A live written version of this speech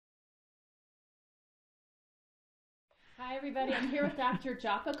Hi, everybody. I'm here with Dr.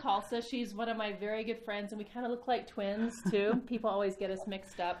 Japa Khalsa. She's one of my very good friends, and we kind of look like twins, too. People always get us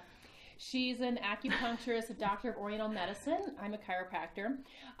mixed up. She's an acupuncturist, a doctor of Oriental medicine. I'm a chiropractor.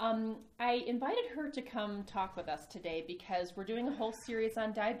 I invited her to come talk with us today because we're doing a whole series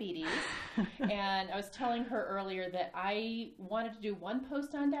on diabetes. And I was telling her earlier that I wanted to do one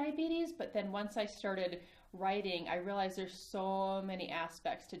post on diabetes, but then once I started writing, I realized there's so many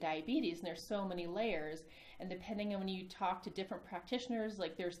aspects to diabetes and there's so many layers. And depending on when you talk to different practitioners,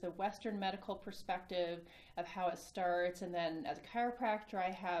 like there's the Western medical perspective of how it starts, and then as a chiropractor,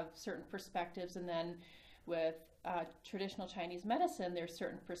 I have certain perspectives, and then with traditional Chinese medicine, there's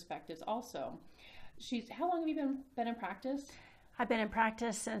certain perspectives also. How long have you been in practice? I've been in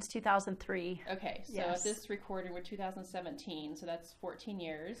practice since 2003. Okay, so yes. At this recording, we're 2017, so that's 14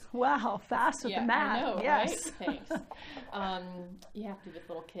 years. Wow, fast with the math. I know, yes. Right? Thanks. You have to with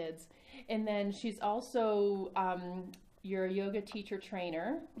little kids. And then she's also, you're a yoga teacher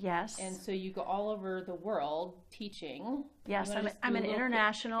trainer. Yes. And so you go all over the world teaching. Yes, I'm an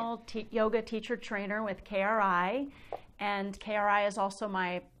international yoga teacher trainer with KRI. And KRI is also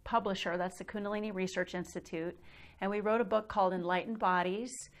my publisher. That's the Kundalini Research Institute. And we wrote a book called Enlightened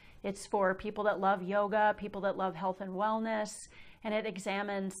Bodies. It's for people that love yoga, people that love health and wellness, and it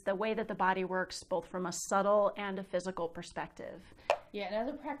examines the way that the body works both from a subtle and a physical perspective. Yeah, and as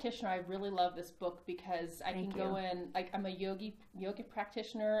a practitioner, I really love this book because I can go in, like I'm a yoga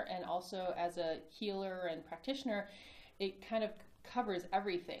practitioner, and also as a healer and practitioner, it kind of covers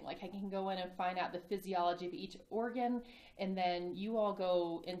everything. Like I can go in and find out the physiology of each organ, and then you all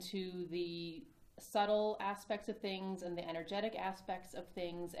go into the subtle aspects of things and the energetic aspects of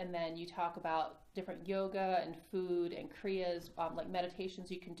things, and then you talk about different yoga and food and kriyas, like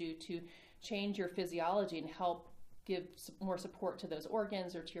meditations you can do to change your physiology and help give more support to those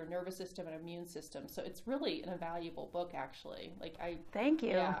organs or to your nervous system and immune system. So it's really an invaluable book, actually. Thank you.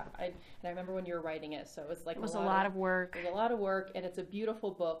 Yeah, and I remember when you were writing it, so it was a lot of work. It was a lot of work, and it's a beautiful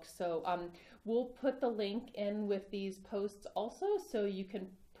book. So we'll put the link in with these posts also, so you can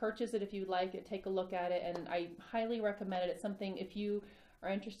purchase it if you like it, take a look at it, and I highly recommend it. It's something, if you are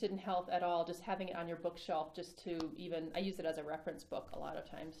interested in health at all, just having it on your bookshelf, I use it as a reference book a lot of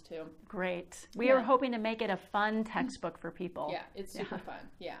times too. Great. We are hoping to make it a fun textbook for people. Yeah, it's super fun.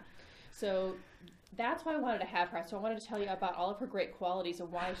 Yeah. So that's why I wanted to have her. So I wanted to tell you about all of her great qualities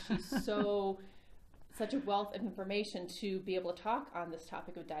and why she's such a wealth of information to be able to talk on this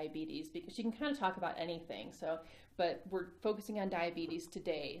topic of diabetes, because she can kind of talk about anything. But we're focusing on diabetes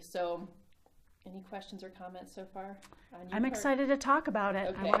today. So any questions or comments so far? I'm excited to talk about it.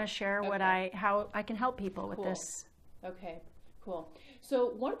 Okay. I want to share how I can help people with this. Okay, cool. So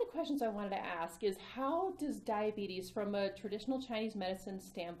one of the questions I wanted to ask is, how does diabetes, from a traditional Chinese medicine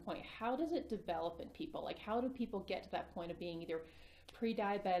standpoint, how does it develop in people? Like, how do people get to that point of being either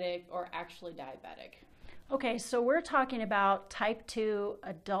pre-diabetic or actually diabetic? Okay, so we're talking about type 2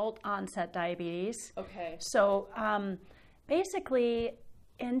 adult onset diabetes. Okay. So basically,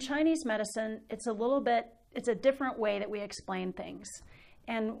 in Chinese medicine, it's a different way that we explain things.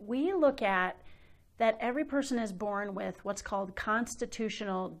 And we look at that every person is born with what's called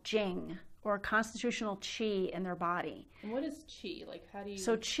constitutional jing, or constitutional qi in their body. And what is qi? Like, how do you...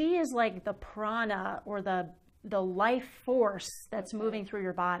 So qi is like the prana, or the life force that's moving through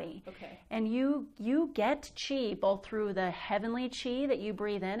your body. Okay. And you get qi both through the heavenly qi that you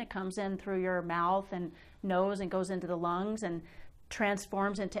breathe in. It comes in through your mouth and nose and goes into the lungs and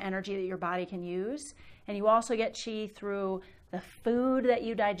transforms into energy that your body can use. And you also get qi through the food that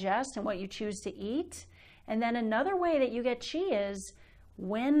you digest and what you choose to eat. And then another way that you get qi is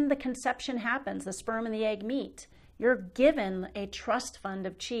when the conception happens, the sperm and the egg meet, you're given a trust fund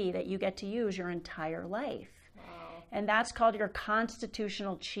of qi that you get to use your entire life. And that's called your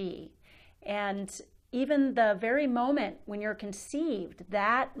constitutional qi. And even the very moment when you're conceived,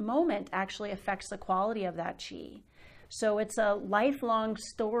 that moment actually affects the quality of that qi. So it's a lifelong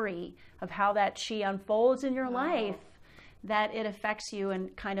story of how that qi unfolds in your life, that it affects you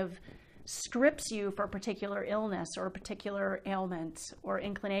and kind of scripts you for a particular illness or a particular ailment or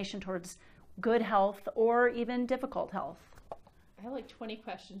inclination towards good health or even difficult health. I have like 20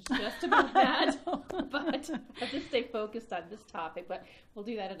 questions just about that, but I'll just stay focused on this topic. But we'll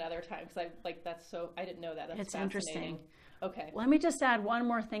do that another time, because I didn't know that. That's fascinating. Interesting. Okay. Let me just add one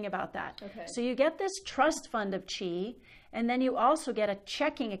more thing about that. Okay. So you get this trust fund of qi, and then you also get a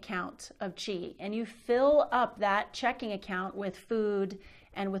checking account of qi, and you fill up that checking account with food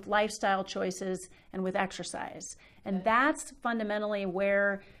and with lifestyle choices and with exercise. And that's fundamentally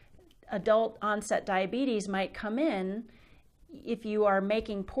where adult onset diabetes might come in. if you are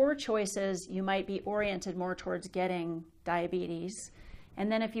making poor choices, you might be oriented more towards getting diabetes.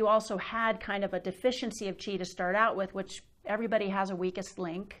 And then if you also had kind of a deficiency of qi to start out with, which everybody has a weakest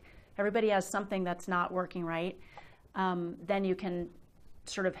link, everybody has something that's not working right, then you can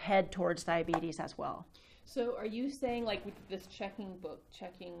sort of head towards diabetes as well. So are you saying, like with this checking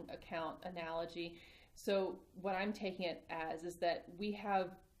account analogy, so what I'm taking it as is that we have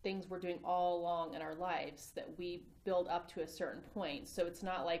things we're doing all along in our lives that we build up to a certain point. So it's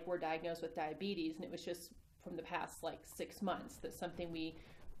not like we're diagnosed with diabetes and it was just from the past like 6 months that something we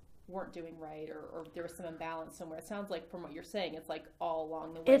weren't doing right, or there was some imbalance somewhere. It sounds like from what you're saying, it's like all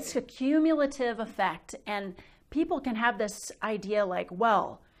along the way. It's a cumulative effect. And people can have this idea like,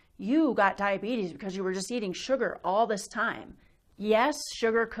 well, you got diabetes because you were just eating sugar all this time. Yes,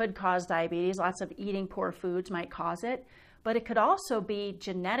 sugar could cause diabetes. Lots of eating poor foods might cause it. But it could also be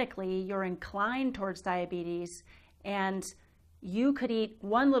genetically you're inclined towards diabetes, and you could eat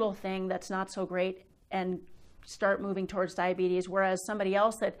one little thing that's not so great and start moving towards diabetes, whereas somebody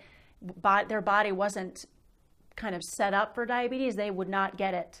else that their body wasn't kind of set up for diabetes, they would not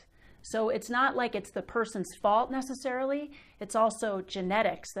get it. So it's not like it's the person's fault necessarily. It's also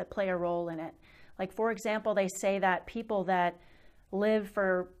genetics that play a role in it. Like, for example, they say that people that live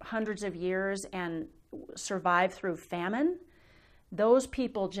for hundreds of years and survive through famine, those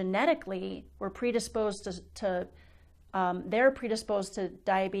people genetically were predisposed they're predisposed to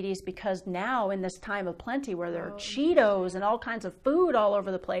diabetes because now in this time of plenty where there are Cheetos and all kinds of food all over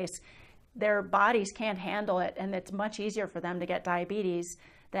the place, their bodies can't handle it, and it's much easier for them to get diabetes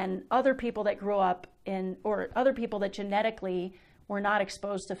than other people that grew up in, or other people that genetically were not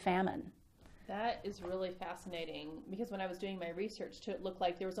exposed to famine. That is really fascinating, because when I was doing my research too, it looked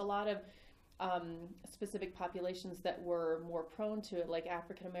like there was a lot of specific populations that were more prone to it, like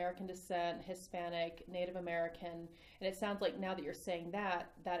African American descent, Hispanic, Native American, and it sounds like now that you're saying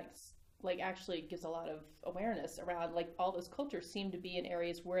that like actually gives a lot of awareness around, like all those cultures seem to be in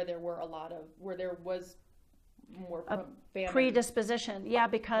areas where there was more predisposition. Yeah,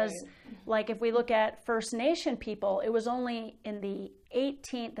 because right. Like if we look at First Nation people, it was only in the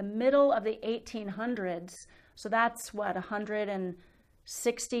middle of the 1800s, so that's what,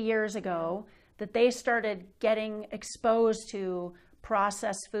 160 years ago, that they started getting exposed to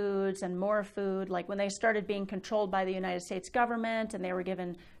processed foods and more food, like when they started being controlled by the United States government and they were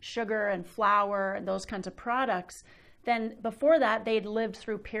given sugar and flour and those kinds of products. Then before that, they'd lived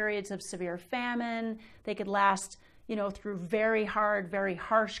through periods of severe famine. They could last, through very hard, very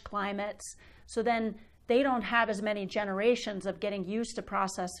harsh climates. So then they don't have as many generations of getting used to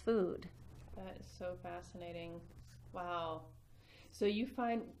processed food. That is so fascinating. Wow. So you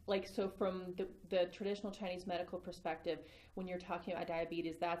find, so from the traditional Chinese medical perspective, when you're talking about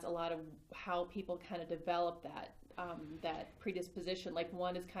diabetes, that's a lot of how people kind of develop that predisposition. Like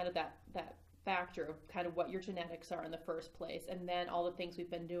one is kind of that factor of kind of what your genetics are in the first place, and then all the things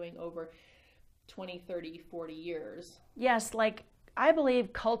we've been doing over 20, 30, 40 years. Yes, like I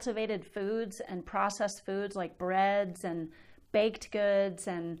believe cultivated foods and processed foods like breads and baked goods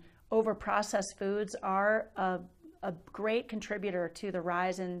and over-processed foods are a great contributor to the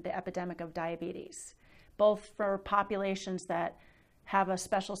rise in the epidemic of diabetes, both for populations that have a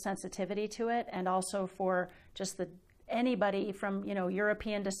special sensitivity to it and also for just anybody from,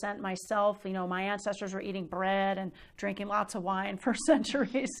 European descent, myself, my ancestors were eating bread and drinking lots of wine for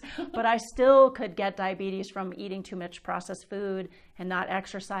centuries, but I still could get diabetes from eating too much processed food and not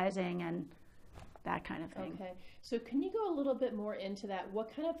exercising and that kind of thing. Okay. So can you go a little bit more into that?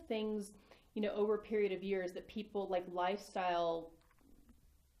 What kind of things, over a period of years that people, like lifestyle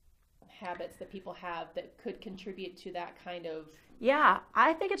habits that people have that could contribute to that kind of... Yeah,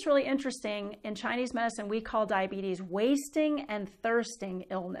 I think it's really interesting. In Chinese medicine, we call diabetes wasting and thirsting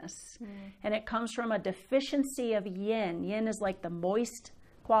illness. And it comes from a deficiency of yin. Yin is like the moist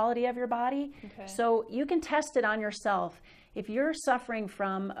quality of your body. Okay. So you can test it on yourself. If you're suffering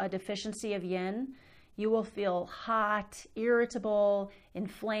from a deficiency of yin, you will feel hot, irritable,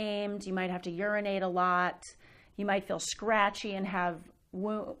 inflamed. You might have to urinate a lot. You might feel scratchy and have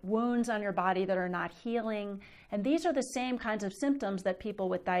wounds on your body that are not healing. And these are the same kinds of symptoms that people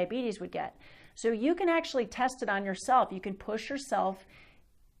with diabetes would get. So you can actually test it on yourself. You can push yourself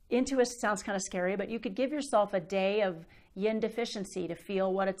into it. Sounds kind of scary, but you could give yourself a day of yin deficiency to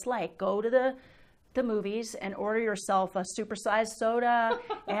feel what it's like. Go to the movies and order yourself a supersized soda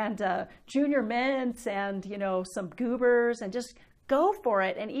and junior mints and some goobers, and just go for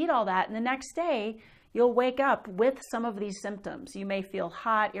it and eat all that. And the next day you'll wake up with some of these symptoms. You may feel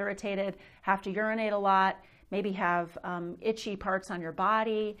hot, irritated, have to urinate a lot, maybe have itchy parts on your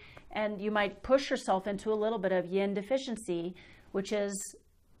body, and you might push yourself into a little bit of yin deficiency, which is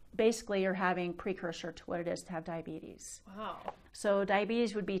basically you're having precursor to what it is to have diabetes. Wow. So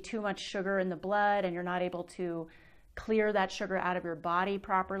diabetes would be too much sugar in the blood, and you're not able to clear that sugar out of your body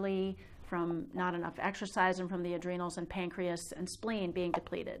properly from not enough exercise and from the adrenals and pancreas and spleen being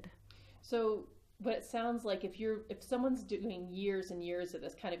depleted. So what it sounds like, if someone's doing years and years of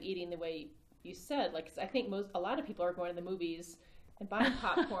this kind of eating the way you said, like, 'cause I think a lot of people are going to the movies and buying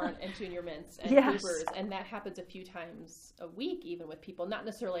popcorn and Junior Mints and Yes. Goobers, and that happens a few times a week, even with people, not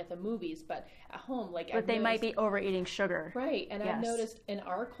necessarily at the movies, but at home. Like, But they might be overeating sugar. Right, and Yes. I've noticed in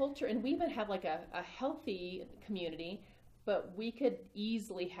our culture, and we even have like a healthy community, but we could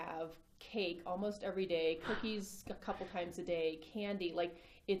easily have cake almost every day, cookies a couple times a day, candy, like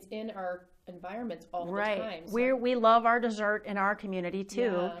it's in our environments all the time. So we love our dessert in our community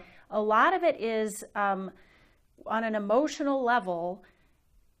too. Yeah. A lot of it is on an emotional level.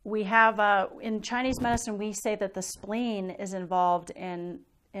 We have in Chinese medicine, we say that the spleen is involved in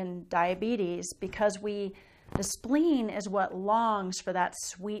diabetes because the spleen is what longs for that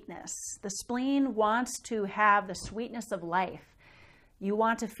sweetness. The spleen wants to have the sweetness of life. You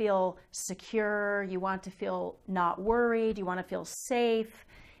want to feel secure, you want to feel not worried, you want to feel safe.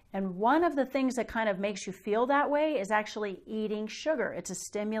 And one of the things that kind of makes you feel that way is actually eating sugar. It's a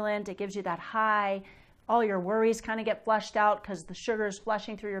stimulant, it gives you that high. All your worries kind of get flushed out because the sugar is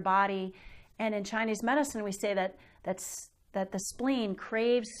flushing through your body. And in Chinese medicine, we say that the spleen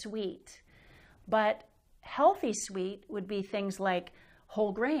craves sweet. But healthy sweet would be things like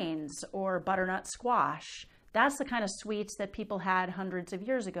whole grains or butternut squash. That's the kind of sweets that people had hundreds of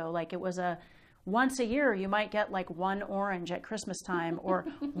years ago. Like it was once a year, you might get like one orange at Christmas time or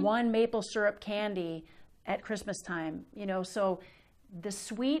one maple syrup candy at Christmas time. So the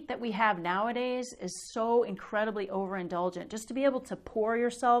sweet that we have nowadays is so incredibly overindulgent. Just to be able to pour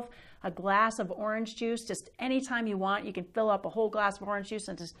yourself a glass of orange juice just anytime you want, you can fill up a whole glass of orange juice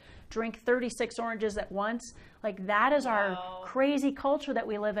and just drink 36 oranges at once. Like that is our crazy culture that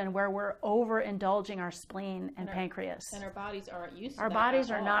we live in, where we're overindulging our spleen and pancreas. And our bodies aren't used to Our that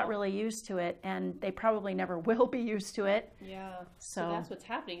bodies at are all. not really used to it, and they probably never will be used to it. Yeah. So that's what's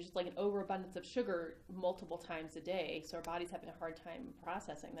happening. It's just like an overabundance of sugar multiple times a day. So our body's having a hard time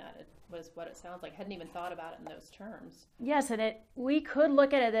processing that. It was what it sounds like. I hadn't even thought about it in those terms. Yes, and we could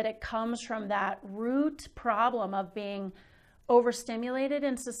look at it that it comes from that root problem of being overstimulated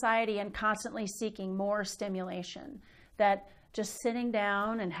in society and constantly seeking more stimulation. That just sitting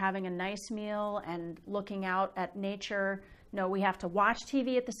down and having a nice meal and looking out at nature. No, we have to watch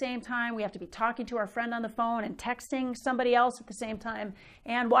TV at the same time. We have to be talking to our friend on the phone and texting somebody else at the same time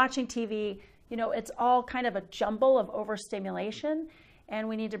and watching TV. It's all kind of a jumble of overstimulation, and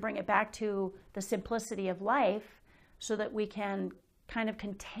we need to bring it back to the simplicity of life so that we can kind of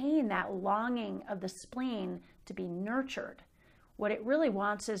contain that longing of the spleen to be nurtured. What it really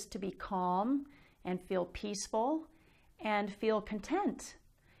wants is to be calm and feel peaceful and feel content.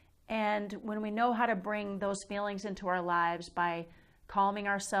 And when we know how to bring those feelings into our lives by calming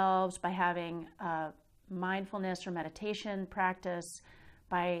ourselves, by having mindfulness or meditation practice,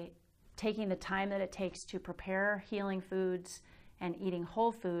 by taking the time that it takes to prepare healing foods and eating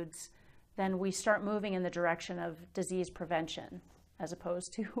whole foods, then we start moving in the direction of disease prevention as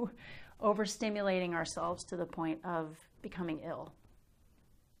opposed to overstimulating ourselves to the point of becoming ill.